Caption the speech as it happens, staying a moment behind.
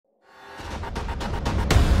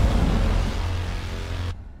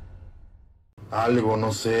Algo, no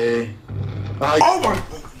sé. Ay. Oh my.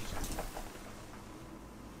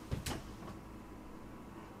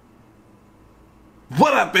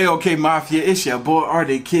 What up, AOK Mafia? It's your boy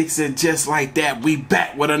Artofkickz, and just like that, we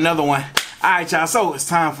back with another one. Alright, y'all, so it's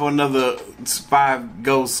time for another 5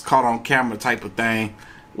 ghosts caught on camera type of thing.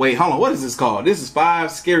 Wait, hold on, what is this called? This is 5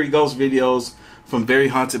 scary ghost videos from very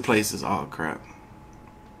haunted places. Oh, crap.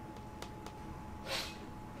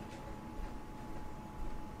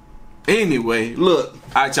 Anyway, look.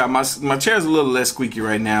 Alright, y'all, my chair's a little less squeaky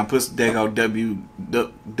right now. Put some daggone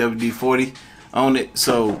WD-40 on it,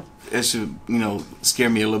 so it should, you know, scare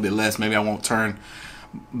me a little bit less. Maybe I won't turn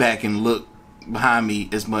back and look behind me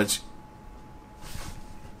as much.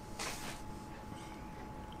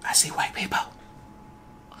 I see white people.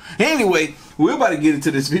 Anyway, we're about to get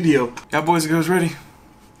into this video. Y'all boys and girls ready?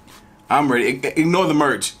 I'm ready. Ignore the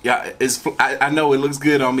merch. Yeah, I know it looks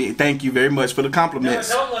good on me. Thank you very much for the compliments.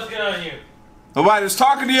 No, it don't look good on you. Nobody was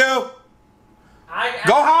talking to you.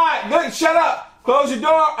 Go hide. Look, shut up. Close your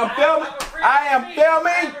door. I'm filming. I am filming. I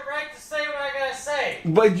have the right to say what I gotta say.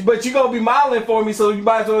 But you're gonna be modeling for me, so you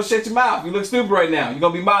might as well shut your mouth. You look stupid right now. You're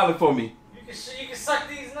gonna be modeling for me. You can suck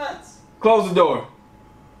these nuts. Close the door.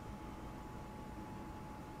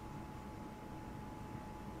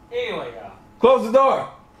 Anyway, y'all. Close the door.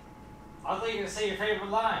 I thought you were gonna say your favorite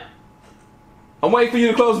line. I'm waiting for you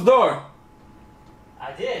to close the door.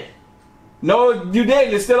 I did. No, you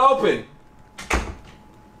didn't. It's still open.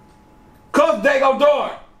 Close the daggone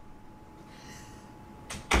door.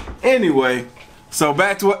 Anyway, so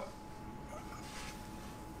back to what.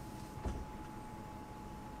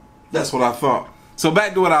 That's what I thought. So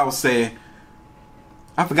back to what I was saying.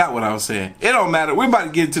 I forgot what I was saying. It don't matter. We're about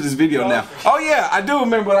to get into this video now. Oh yeah, I do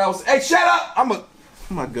remember what I was. Hey, shut up! Oh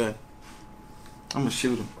my gun. I'm gonna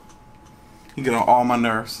shoot him. He get on all my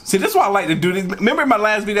nerves. See, this is why I like to do this. Remember in my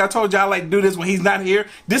last video I told you I like to do this when he's not here?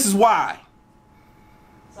 This is why.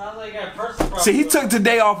 Sounds like you got a personal problem. See, he took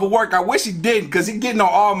today off of work. I wish he didn't, because he's getting on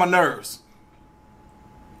all my nerves.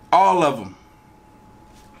 All of them.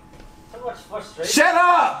 So much frustration. Shut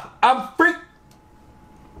up! I'm freak.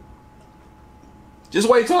 Just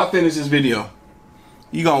wait till I finish this video.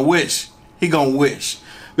 You gonna wish. He gonna wish.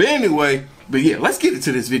 But anyway, yeah, let's get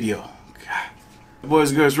into this video. God.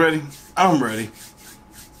 Boys and girls ready? I'm ready.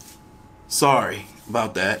 Sorry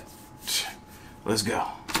about that. Let's go.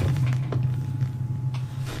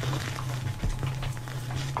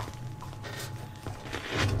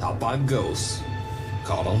 Top 5 ghosts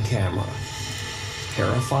caught on camera.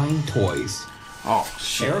 Terrifying toys. Oh,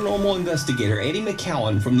 shit. Paranormal investigator Eddie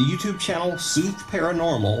McCowan from the YouTube channel Sooth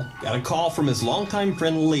Paranormal got a call from his longtime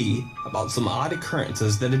friend Lee about some odd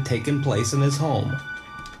occurrences that had taken place in his home.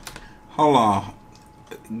 Hold on.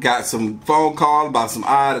 Got some phone call about some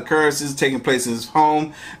odd occurrences taking place in his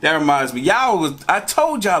home. That reminds me, I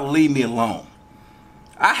told y'all to leave me alone.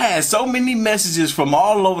 I had so many messages from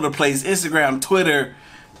all over the place, Instagram, Twitter,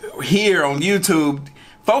 here on YouTube.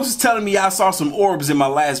 Folks is telling me y'all saw some orbs in my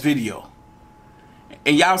last video.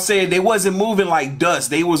 And y'all said they wasn't moving like dust.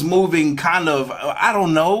 They was moving kind of, I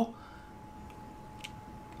don't know.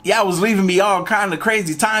 Y'all was leaving me all kind of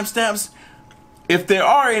crazy timestamps. If there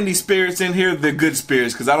are any spirits in here, they're good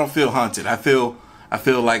spirits, because I don't feel haunted. I feel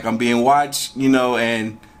like I'm being watched, you know,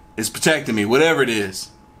 and it's protecting me, whatever it is.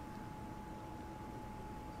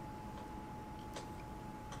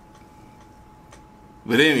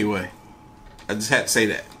 But anyway, I just had to say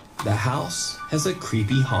that. The house has a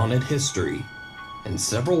creepy haunted history, and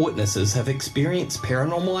several witnesses have experienced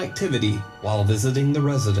paranormal activity while visiting the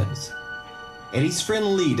residence. Eddie's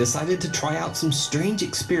friend Lee decided to try out some strange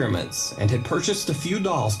experiments and had purchased a few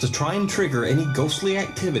dolls to try and trigger any ghostly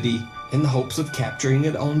activity in the hopes of capturing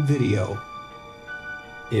it on video.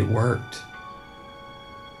 It worked.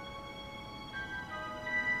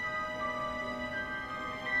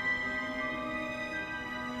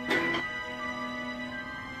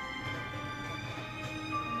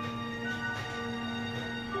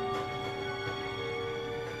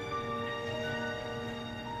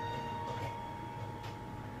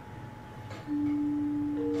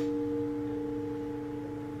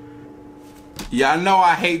 Yeah, I know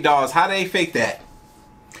I hate dolls. How they fake that?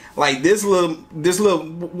 Like this little,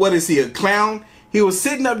 what is he, a clown? He was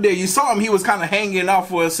sitting up there. You saw him. He was kind of hanging off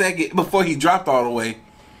for a second before he dropped all the way.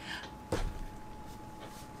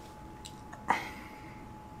 I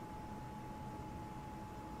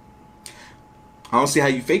don't see how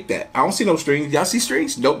you fake that. I don't see no strings. Y'all see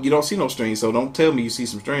strings? Nope, you don't see no strings. So don't tell me you see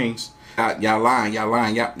some strings. Y'all lying. Y'all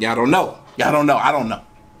lying. Y'all don't know. Y'all don't know. I don't know.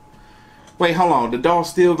 Wait, hold on. The doll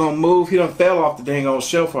still gonna move? He done fell off the dang old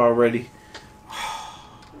shelf already.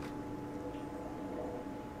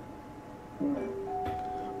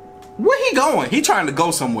 going? He trying to go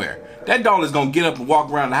somewhere. That doll is gonna get up and walk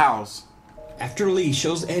around the house. After Lee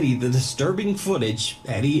shows Eddie the disturbing footage,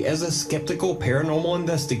 Eddie, as a skeptical paranormal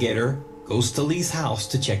investigator, goes to Lee's house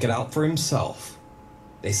to check it out for himself.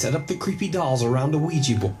 They set up the creepy dolls around a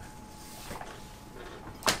Ouija board.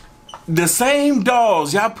 The same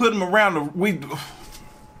dolls, y'all put them around the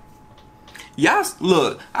y'all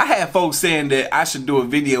look. I had folks saying that I should do a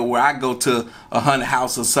video where I go to a haunted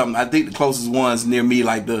house or something. I think the closest ones near me,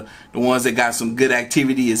 like the ones that got some good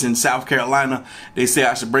activity, is in South Carolina. They say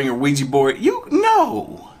I should bring a Ouija board.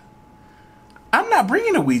 No, I'm not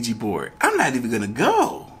bringing a Ouija board. I'm not even gonna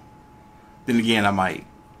go. Then again, I might.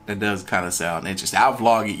 That does kind of sound interesting. I'll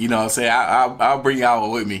vlog it. You know what I'm saying? I'll bring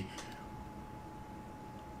y'all with me.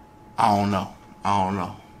 I don't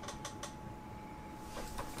know.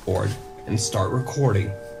 Board and start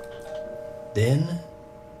recording. Then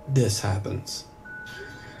this happens.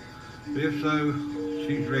 If so,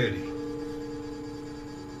 she's ready.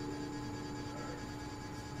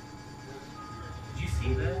 Did you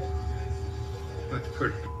see that? Let's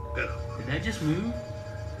put go. Did that just move?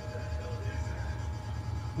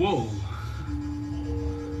 Whoa.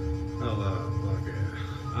 Oh,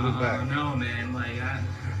 okay. Back. No, man. Like, I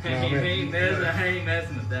ain't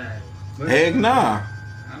messing with that. Heck nah.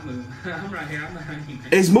 I'm right here. I'm not even.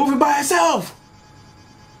 It's moving by itself.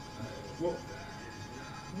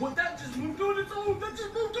 What? That just moved on its own. That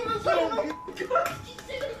just moved on its own. Oh my God.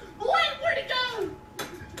 Boy, where'd it go?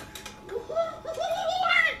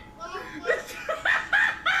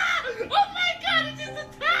 Oh my God, it just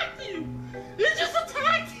attacked you. It just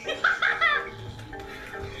attacked you.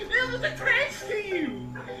 It was attached to you.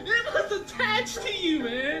 It was attached to you,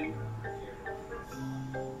 man.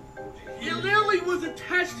 It literally was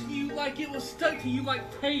attached to you like it was stuck to you like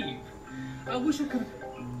tape. I wish I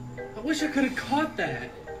could have caught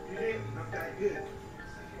that.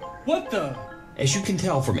 What the? As you can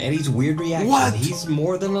tell from Eddie's weird reaction, What? he's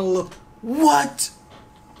more than a look. What?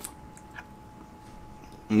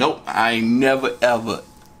 Nope, I ain't never, ever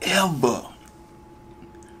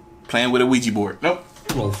playing with a Ouija board. Nope.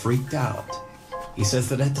 A little freaked out. He says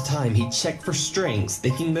that at the time he checked for strings,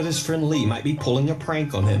 thinking that his friend Lee might be pulling a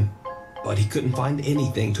prank on him, but he couldn't find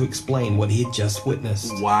anything to explain what he had just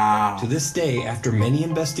witnessed. Wow. To this day, after many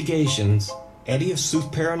investigations, Eddie of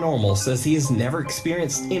Sooth Paranormal says he has never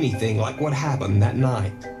experienced anything like what happened that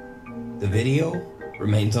night. The video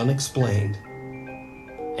remains unexplained.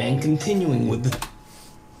 And continuing with the...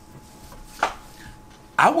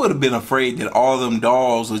 I would have been afraid that all them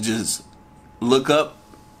dolls would just look up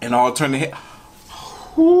and all turn their head.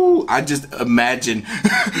 Ooh, I just imagine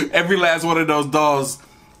every last one of those dolls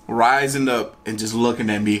rising up and just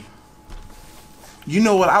looking at me. You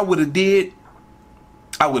know what I would have did?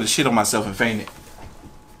 I would have shit on myself and fainted.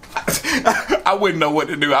 I wouldn't know what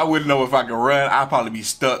to do. I wouldn't know if I could run. I'd probably be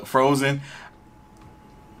stuck, frozen.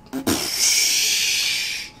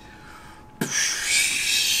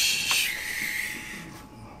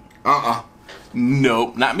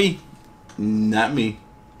 Nope, not me. Not me.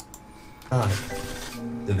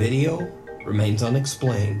 The video remains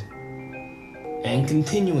unexplained. And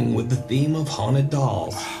continuing with the theme of haunted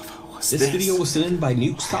dolls. This video was sent in by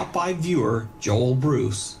Nuke's Top 5 viewer, Joel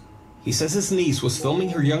Bruce. He says his niece was filming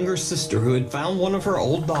her younger sister who had found one of her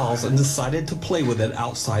old dolls and decided to play with it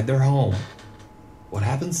outside their home. What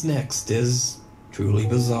happens next is truly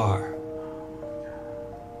bizarre.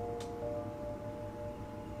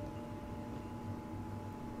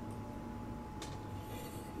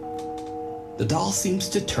 The doll seems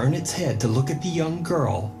to turn its head to look at the young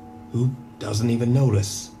girl, who doesn't even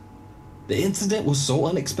notice. The incident was so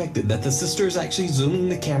unexpected that the sister is actually zooming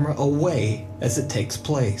the camera away as it takes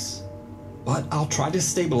place. But I'll try to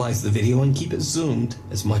stabilize the video and keep it zoomed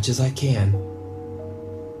as much as I can.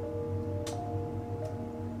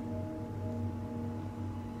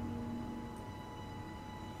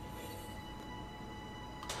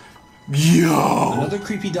 Yo! Another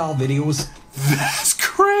creepy doll video was... That's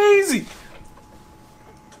crazy!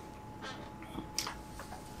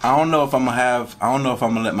 I don't know if I'm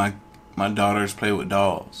gonna let my daughters play with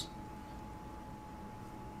dolls.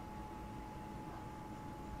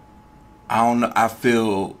 I don't know. I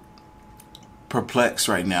feel perplexed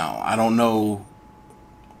right now. I don't know.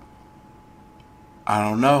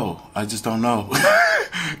 I just don't know.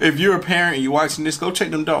 If you're a parent and you're watching this, go check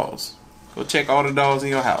them dolls. Go check all the dolls in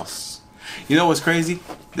your house. You know what's crazy?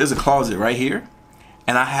 There's a closet right here,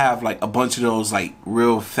 and I have like a bunch of those like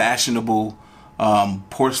real fashionable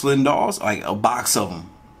porcelain dolls, like a box of them.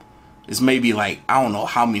 It's maybe like, I don't know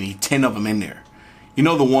how many, 10 of them in there. You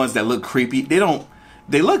know, the ones that look creepy? They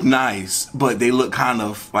look nice, but they look kind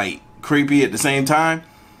of like creepy at the same time.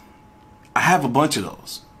 I have a bunch of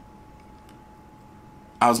those.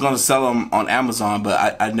 I was going to sell them on Amazon,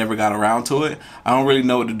 but I never got around to it. I don't really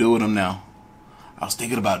know what to do with them now. I was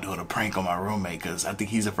thinking about doing a prank on my roommate because I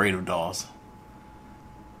think he's afraid of dolls.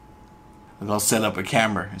 I'm going to set up a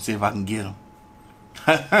camera and see if I can get him.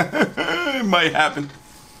 It might happen.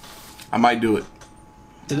 I might do it.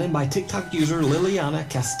 Then by TikTok user Liliana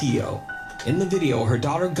Castillo. In the video, her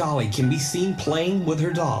daughter Gali can be seen playing with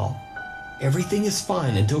her doll. Everything is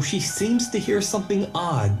fine until she seems to hear something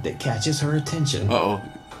odd that catches her attention. Uh-oh.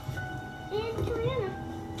 And Joanna,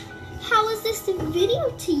 how was this video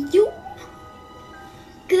to you?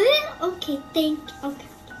 Good? Okay, thank you. Okay.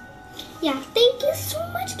 Yeah, thank you so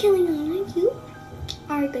much, Kellyanna. You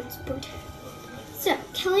are a good sport. So,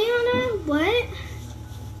 Kellyanna, what?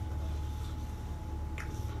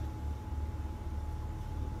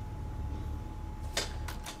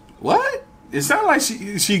 What? It sounded like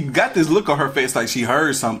she got this look on her face like she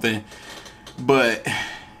heard something, but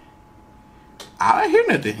I didn't hear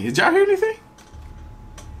nothing. Did y'all hear anything?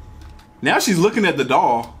 Now she's looking at the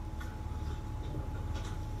doll.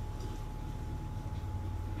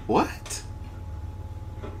 What?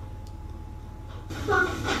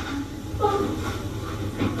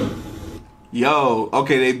 Yo,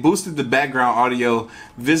 okay, they boosted the background audio.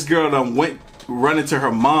 This girl done went running to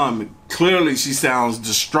her mom. Clearly she sounds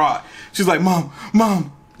distraught. She's like, Mom,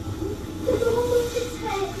 Mom.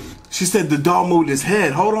 She said the doll moved his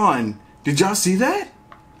head. Hold on. Did y'all see that?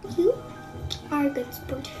 You are a good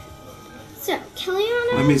sport. So,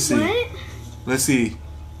 Kellyanna, let me see. What? Let's see.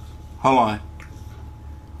 Hold on.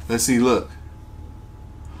 Let's see, look.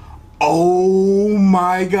 Oh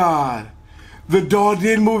my God. The doll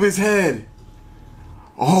did move his head.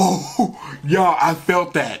 Oh, y'all, I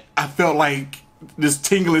felt that. I felt like this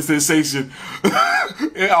tingling sensation.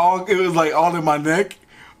 It was like all in my neck.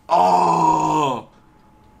 Oh.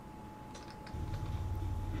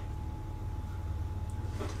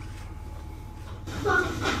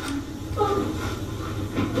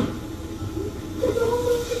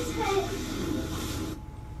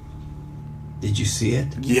 Did you see it?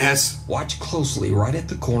 Yes. Watch closely right at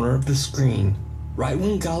the corner of the screen. Right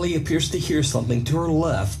when Gali appears to hear something to her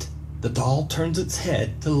left, the doll turns its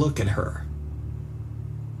head to look at her.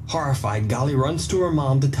 Horrified, Gali runs to her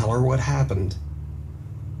mom to tell her what happened.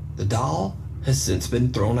 The doll has since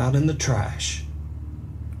been thrown out in the trash.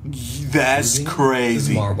 That's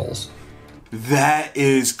crazy. Marbles. That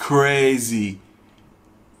is crazy.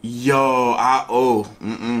 Yo,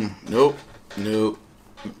 nope.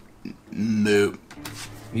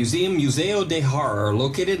 Museo de Horror,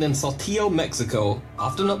 located in Saltillo, Mexico,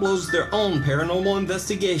 often uploads their own paranormal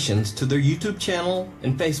investigations to their YouTube channel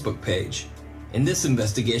and Facebook page. In this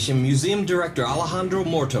investigation, museum director Alejandro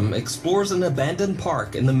Mortem explores an abandoned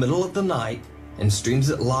park in the middle of the night and streams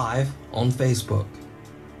it live on Facebook.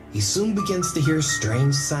 He soon begins to hear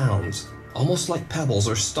strange sounds, almost like pebbles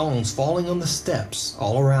or stones falling on the steps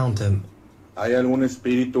all around him. ¿Hay algún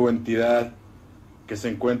espíritu o entidad que se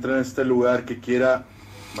encuentra en este lugar que quiera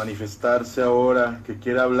manifestarse ahora, que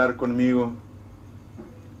quiera hablar conmigo?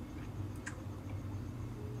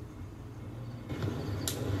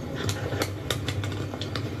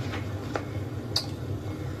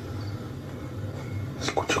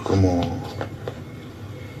 Escucho como,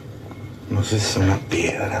 no sé si es una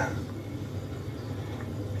piedra.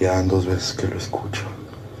 Ya van 2 veces que lo escucho.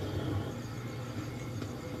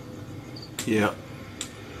 Yeah.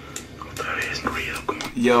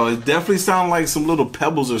 Yo, it definitely sounds like some little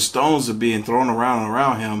pebbles or stones are being thrown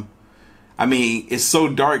around him. I mean, it's so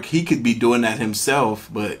dark, he could be doing that himself,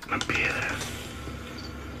 but... Una piedra.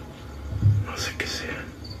 No sé qué sea.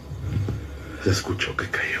 Se escuchó que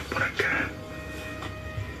cayó por acá.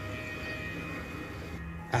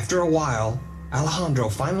 After a while, Alejandro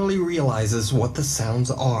finally realizes what the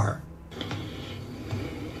sounds are.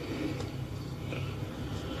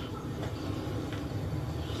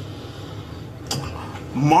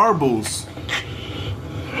 Marbles.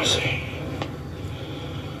 No sé.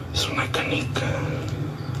 Es una canica.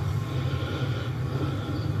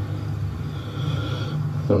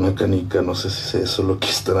 Una canica, no sé si es eso lo que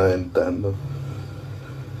están aventando.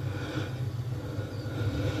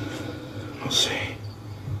 No sé.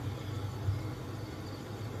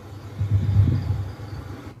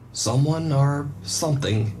 Someone or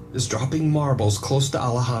something is dropping marbles close to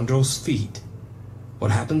Alejandro's feet.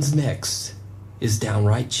 What happens next is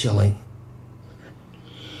downright chilling.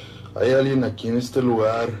 Hay alguien aquí en este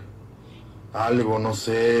lugar. Algo, no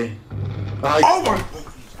sé. Ay. Oh my...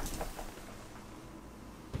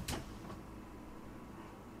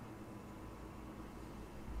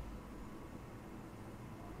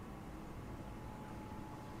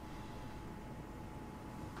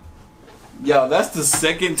 Yo, that's the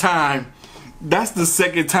second time. That's the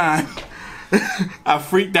second time I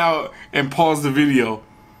freaked out and paused the video.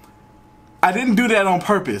 I didn't do that on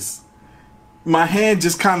purpose. My hand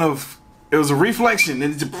just kind of, it was a reflection.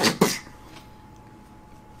 And it just,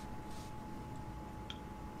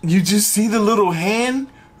 you just see the little hand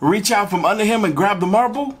reach out from under him and grab the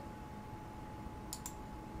marble?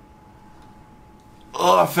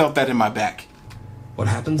 Oh, I felt that in my back. What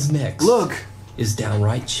happens next? Look. Is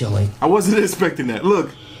downright chilling. I wasn't expecting that. Look.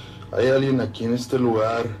 Hay alguien aquí en este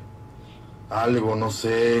lugar. Algo, no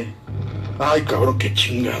sé. Ay, cabrón, qué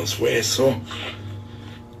chingados fue eso.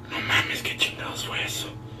 No mames, qué chingados fue eso.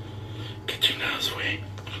 Qué chingados fue.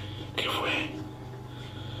 ¿Qué fue?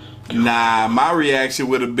 Nah, my reaction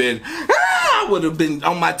would have been, I would have been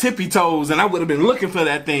on my tippy toes and I would have been looking for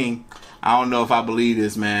that thing. I don't know if I believe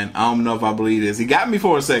this, man. I don't know if I believe this. He got me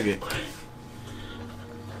for a second.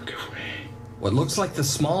 What looks like the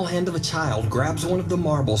small hand of a child grabs one of the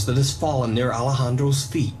marbles that has fallen near Alejandro's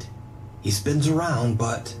feet. He spins around,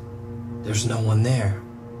 but there's no one there.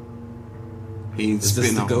 Is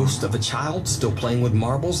this the ghost of a child still playing with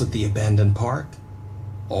marbles at the abandoned park?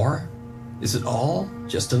 Or is it all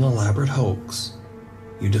just an elaborate hoax?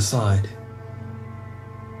 You decide.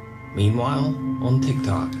 Meanwhile, on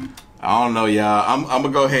TikTok. I don't know, y'all. I'm going to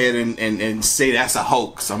go ahead and say that's a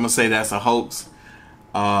hoax. I'm going to say that's a hoax.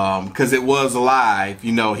 Because it was live.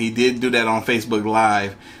 You know, he did do that on Facebook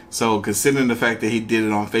Live. So considering the fact that he did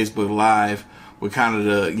it on Facebook Live would kind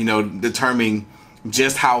of, you know, determine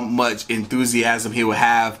just how much enthusiasm he would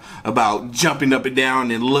have about jumping up and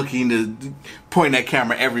down and looking to point that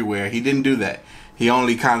camera everywhere. He didn't do that. He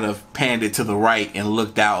only kind of panned it to the right and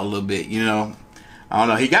looked out a little bit, you know. I don't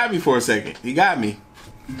know. He got me for a second. He got me.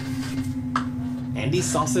 Andy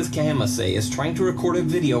Sauce's Kamase is trying to record a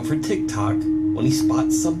video for TikTok when he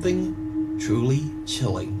spots something truly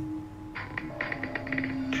chilling.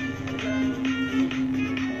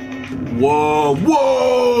 Whoa,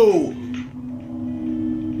 whoa!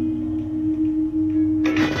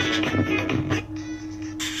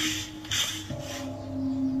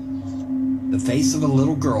 The face of a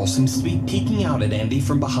little girl seems to be peeking out at Andy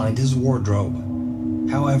from behind his wardrobe.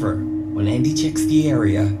 However, when Andy checks the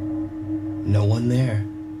area, no one there.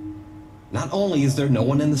 Not only is there no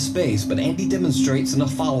one in the space, but Andy demonstrates in a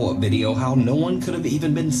follow-up video how no one could have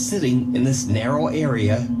even been sitting in this narrow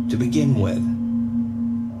area to begin with.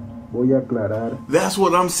 Voy a aclarar. That's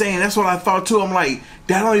what I'm saying. That's what I thought too. I'm like,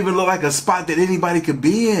 that don't even look like a spot that anybody could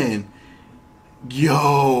be in.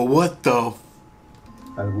 Yo, what the?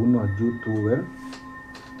 Algunos youtubers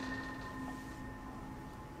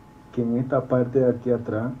que en esta parte de aquí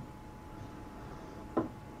atrás,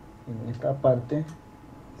 en esta parte,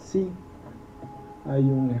 sí hay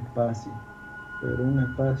un espacio, pero un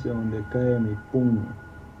espacio donde cae mi puño.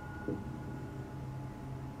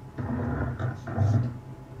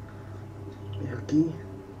 Y aquí,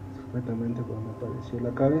 supuestamente cuando me apareció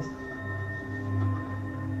la cabeza,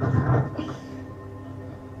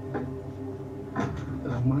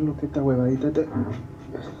 lo malo que esta huevadita, este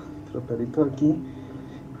troperito aquí,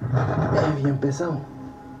 es bien pesado.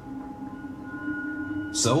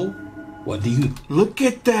 So, what do you... Look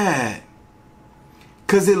at that.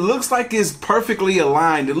 Because it looks like it's perfectly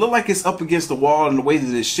aligned. It looks like it's up against the wall in the way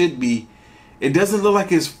that it should be. It doesn't look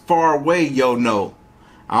like it's far away. Yo, no.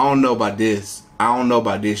 I don't know about this. I don't know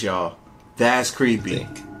about this, y'all. That's creepy.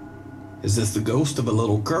 Is this the ghost of a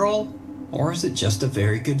little girl? Or is it just a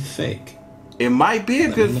very good fake? It might be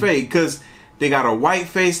a good fake. Because they got a white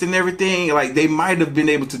face and everything. Like, they might have been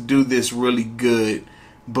able to do this really good.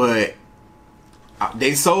 But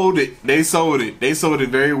they sold it. They sold it. They sold it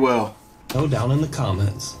very well. Go down in the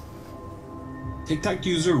comments. TikTok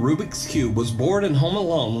user Rubik's Cube was bored and home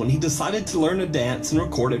alone when he decided to learn a dance and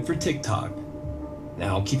record it for TikTok.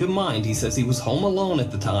 Now, keep in mind, he says he was home alone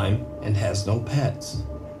at the time and has no pets.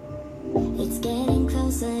 It's getting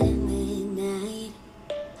closer to midnight.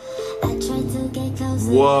 I tried to get closer.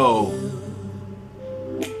 Whoa.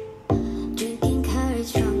 Drinking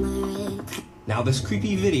courage from my rib. Now, this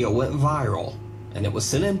creepy video went viral, and it was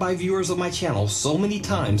sent in by viewers of my channel so many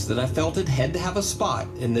times that I felt it had to have a spot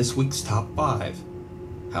in this week's top 5.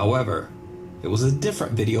 However, it was a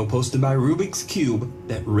different video posted by Rubik's Cube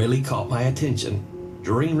that really caught my attention.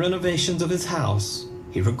 During renovations of his house,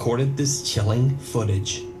 he recorded this chilling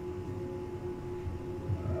footage.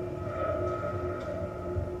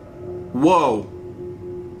 Whoa.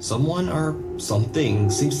 Someone or something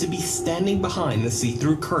seems to be standing behind the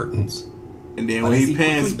see-through curtains. And then when he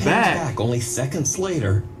pans back, only seconds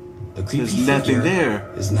later, the creepy there's nothing figure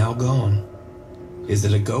there. Is now gone. Is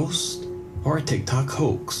it a ghost or a TikTok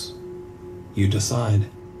hoax? You decide.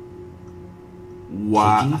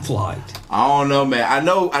 Wow. Taking flight. I don't know, man.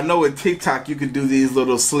 I know with TikTok you can do these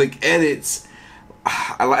little slick edits.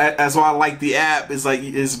 That's why I like the app. It's like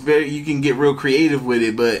you can get real creative with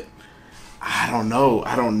it, but I don't know.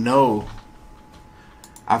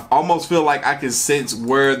 I almost feel like I can sense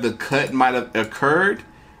where the cut might have occurred,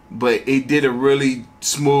 but it did a really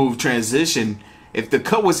smooth transition. If the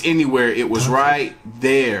cut was anywhere, it was right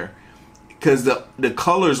there, because the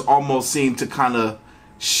colors almost seem to kind of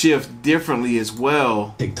shift differently as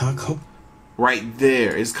well. TikTok. Right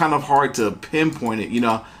there. It's kind of hard to pinpoint it. You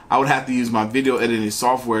know, I would have to use my video editing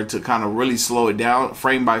software to kind of really slow it down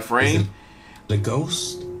frame by frame. The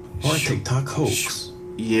ghost or a TikTok hoax?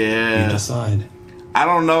 Yeah. You decide. I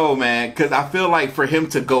don't know, man, because I feel like for him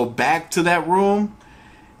to go back to that room,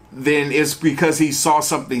 then it's because he saw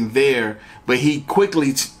something there, but he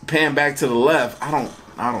quickly panned back to the left. I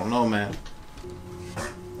don't know, man.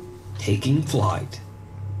 Taking flight.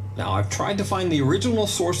 Now, I've tried to find the original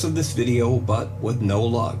source of this video, but with no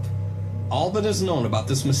luck. All that is known about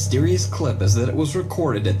this mysterious clip is that it was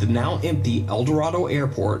recorded at the now empty El Dorado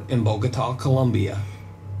Airport in Bogota, Colombia.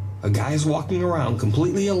 A guy is walking around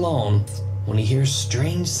completely alone when he hears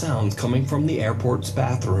strange sounds coming from the airport's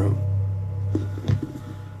bathroom.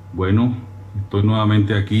 Bueno, estoy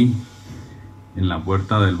nuevamente aquí en la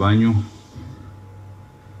puerta del baño.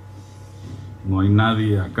 No hay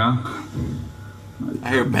nadie acá. I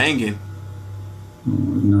hear banging.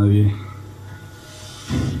 No hay nadie.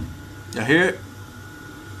 You hear it?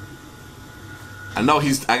 I know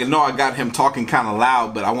I got him talking kind of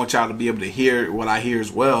loud, but I want y'all to be able to hear what I hear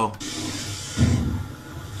as well.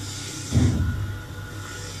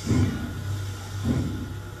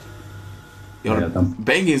 Yo, the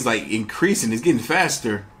banging is like increasing. It's getting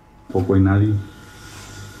faster. Poco hay nadie.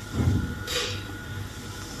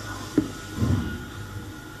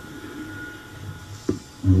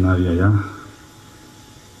 No hay nadie allá.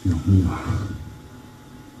 Dios mío.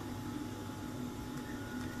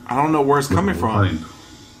 I don't know where it's coming from. Adentro.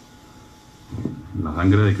 La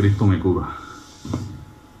sangre de Cristo me cura.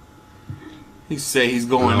 He said he's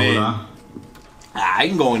going in. I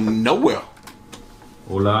ain't going nowhere.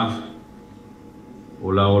 Hola.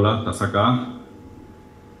 Hola, hola, ¿estás acá?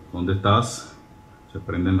 ¿Dónde estás? Se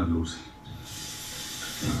prenden las luces.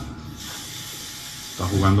 ¿Estás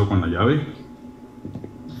jugando con la llave?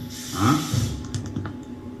 ¿Ah?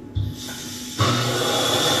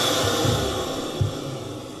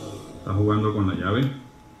 ¿Estás jugando con la llave?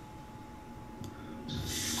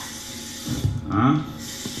 ¿Ah?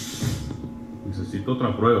 Necesito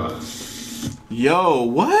otra prueba. Yo,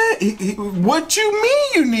 what? What you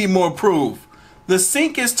mean you need more proof? The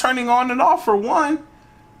sink is turning on and off for one.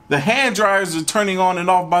 The hand dryers are turning on and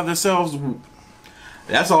off by themselves.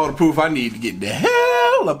 That's all the proof I need to get the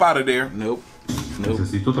hell up out of there. Nope.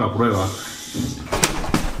 Necesito otra prueba.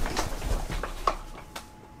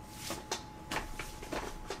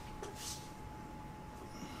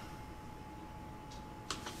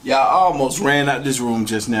 Yeah, I almost ran out this room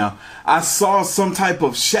just now. I saw some type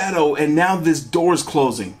of shadow, and now this door is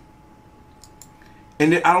closing.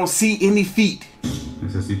 And I don't see any feet.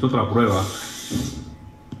 Necesito otra prueba.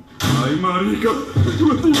 Ay, marica.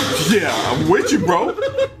 Yeah, I'm with you, bro.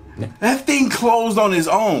 That thing closed on its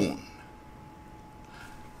own.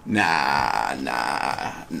 Nah.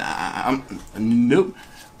 Nope.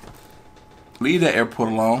 Leave the airport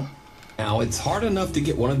alone. Now, it's hard enough to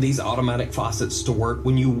get one of these automatic faucets to work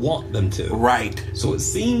when you want them to. Right. So it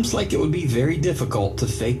seems like it would be very difficult to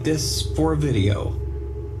fake this for a video.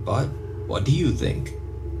 But what do you think?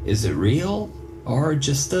 Is it real or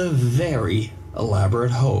just a very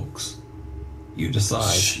elaborate hoax? You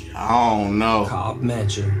decide. I don't know. Cobb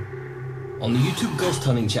Mansion. On the YouTube ghost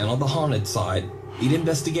hunting channel, The Haunted Side, lead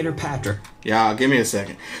investigator Patrick. Y'all, give me a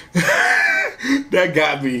second. That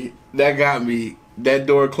got me. That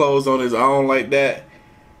door closed on its own like that.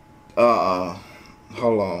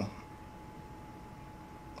 Hold on.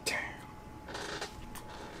 Damn.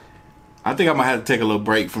 I think I might have to take a little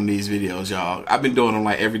break from these videos, y'all. I've been doing them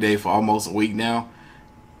like every day for almost a week now.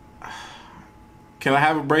 Can I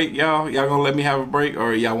have a break, y'all? Y'all gonna let me have a break,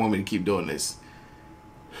 or y'all want me to keep doing this?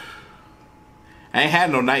 I ain't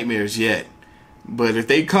had no nightmares yet, but if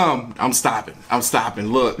they come, I'm stopping.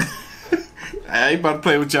 Look, I ain't about to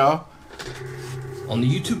play with y'all. On the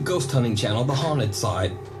YouTube ghost hunting channel, The Haunted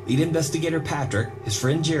Side, lead investigator Patrick, his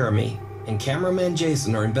friend Jeremy, and cameraman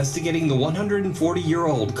Jason are investigating the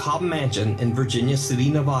 140-year-old Cobb Mansion in Virginia City,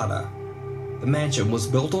 Nevada. The mansion was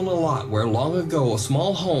built on a lot where long ago a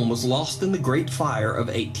small home was lost in the Great Fire of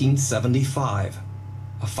 1875,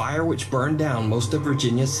 a fire which burned down most of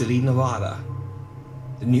Virginia City, Nevada.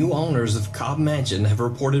 The new owners of Cobb Mansion have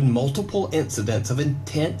reported multiple incidents of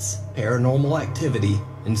intense paranormal activity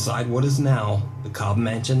inside what is now the Cobb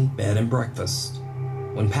Mansion Bed and Breakfast.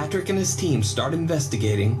 When Patrick and his team start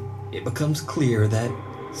investigating, it becomes clear that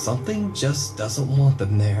something just doesn't want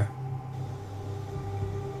them there.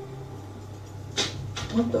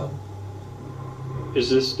 What the?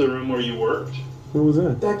 Is this the room where you worked? What was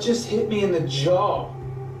that? That just hit me in the jaw.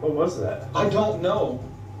 What was that? I don't know.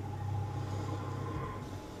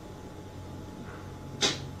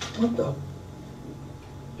 What the?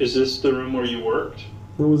 Is this the room where you worked?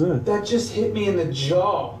 What was that? That just hit me in the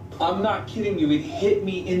jaw. I'm not kidding you. It hit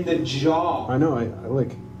me in the jaw. I know.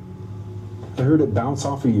 I heard it bounce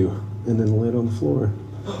off of you and then land on the floor.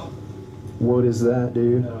 What is that,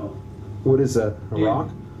 dude? No. What is that? A rock?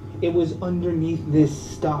 It was underneath this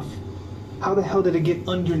stuff. How the hell did it get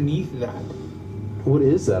underneath that? What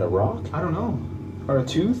is that? A rock? I don't know. Or a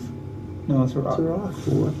tooth? No, it's a rock. It's a rock.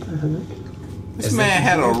 What the heck? This man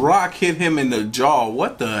had a rock hit him in the jaw.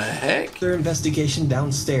 What the heck? Their investigation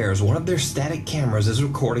downstairs, one of their static cameras is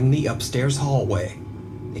recording the upstairs hallway.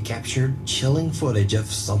 They captured chilling footage of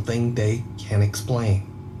something they can't explain.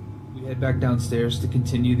 We head back downstairs to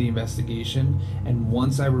continue the investigation, and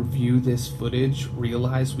once I review this footage,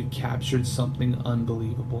 realize we captured something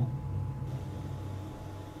unbelievable.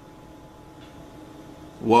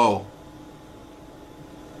 Whoa.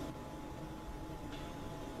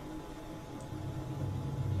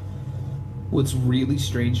 What's really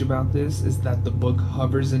strange about this is that the book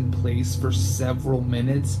hovers in place for several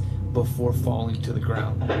minutes before falling to the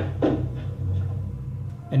ground.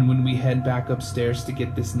 And when we head back upstairs to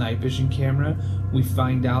get this night vision camera, we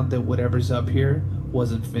find out that whatever's up here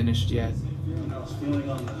wasn't finished yet. I was feeling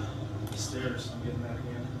on the stairs. I'm getting that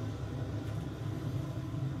again.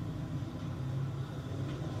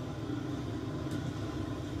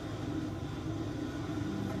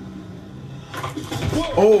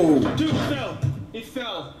 Whoa! Oh! Dude, it fell! It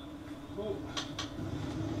fell!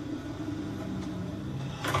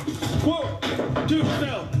 Whoa! Dude, it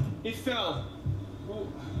fell! It fell!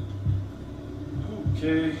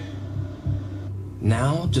 Okay.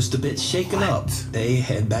 Now, just a bit shaken up, they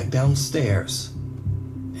head back downstairs.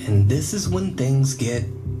 And this is when things get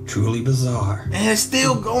truly bizarre. And it's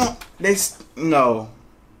still going. No.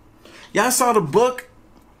 Y'all saw the book?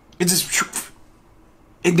 It just.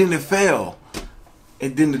 And then it fell.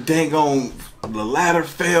 And then the dang on the ladder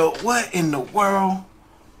fell. What in the world?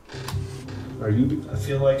 Are you? I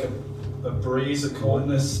feel like a breeze of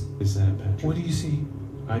coldness. What is that, Patrick? What do you see?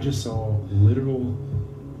 I just saw literal,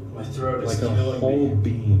 My throat is like a killing whole me.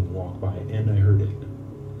 being walk by, and I heard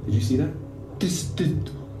it. Did you see that?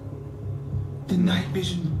 The night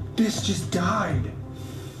vision. This just died.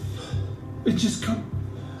 It just come.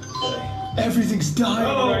 Everything's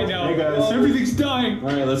dying right now. Hey guys. Everything's dying. All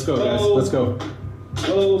right, let's go, guys. Let's go.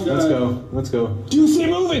 Oh god. Let's go. Let's go. Do you see it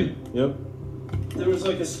moving? Yep. There was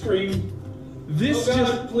like a scream. This Oh god,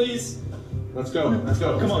 just. please. Let's go. Let's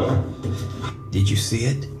go. Come Let's on. go. Did you see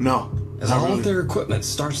it? No. As all of their equipment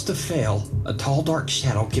starts to fail, a tall dark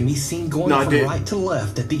shadow can be seen going No, I from did. right to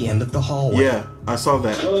left at the end of the hallway. Yeah, I saw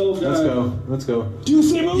that. Oh god. Let's go. Let's go. Do you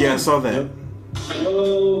see it moving? Yeah, I saw that. Yep.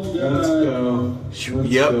 Oh god. Let's go. Let's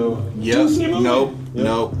Yep. go. Yep. Nope. Yep.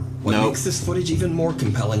 Nope. What Nope. makes this footage even more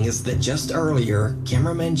compelling is that just earlier,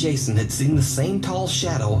 cameraman Jason had seen the same tall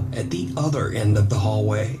shadow at the other end of the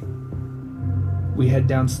hallway. We head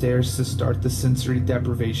downstairs to start the sensory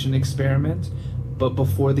deprivation experiment, but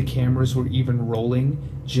before the cameras were even rolling,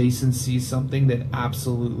 Jason sees something that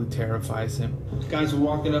absolutely terrifies him. Guys, we're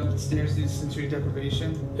walking up the stairs to sensory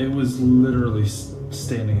deprivation. It was literally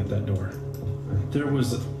standing at that door. There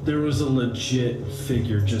was a legit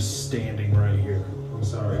figure just standing right here. I'm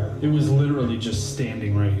sorry. It was literally just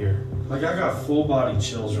standing right here. Like I got full body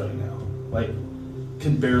chills right now. Like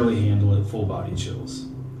can barely handle it. Full body chills.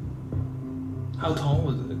 How tall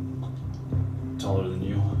was it? Taller than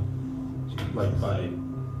you. Like by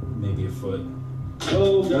maybe a foot.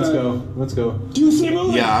 Oh god. Let's go. Let's go. Do you see it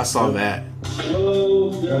moving? Yeah, I saw that. Oh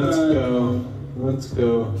god. Let's go. Let's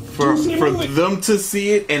go. For them to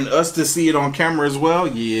see it and us to see it on camera as well,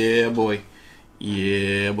 yeah, boy.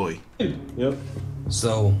 Yeah, boy. Yep.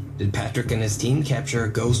 So, did Patrick and his team capture a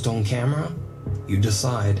ghost on camera? You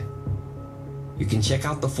decide. You can check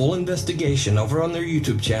out the full investigation over on their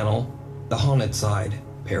YouTube channel, The Haunted Side,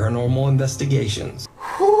 Paranormal Investigations.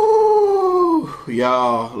 Whew.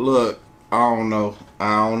 Y'all, look, I don't know.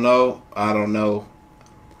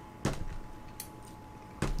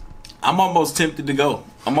 I'm almost tempted to go.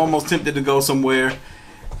 I'm almost tempted to go somewhere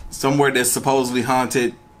that's supposedly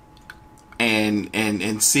haunted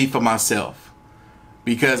and see for myself.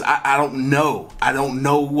 Because I don't know. I don't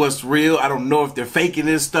know what's real. I don't know if they're faking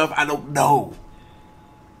this stuff. I don't know.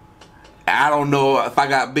 I don't know if I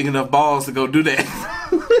got big enough balls to go do that.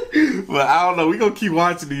 But I don't know. We're going to keep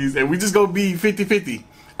watching these, and we just going to be 50-50.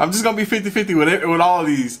 I'm just going to be 50-50 with all of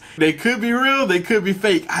these. They could be real. They could be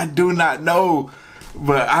fake. I do not know.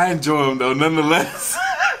 But I enjoy them, though, nonetheless.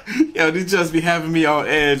 Yo, these just be having me on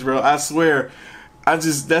edge, bro. I swear.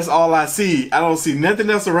 That's all I see. I don't see nothing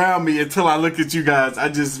else around me until I look at you guys.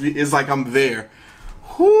 It's like I'm there.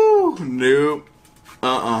 Whoo, nope.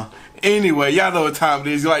 Anyway, y'all know what time it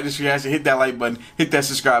is. You like this reaction, hit that like button, hit that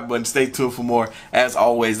subscribe button, stay tuned for more. As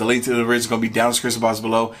always, the link to the video is going to be down in the description box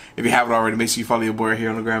below. If you haven't already, make sure you follow your boy right here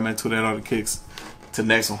on the gram and Twitter at Artofkickz. Till the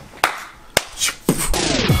next one.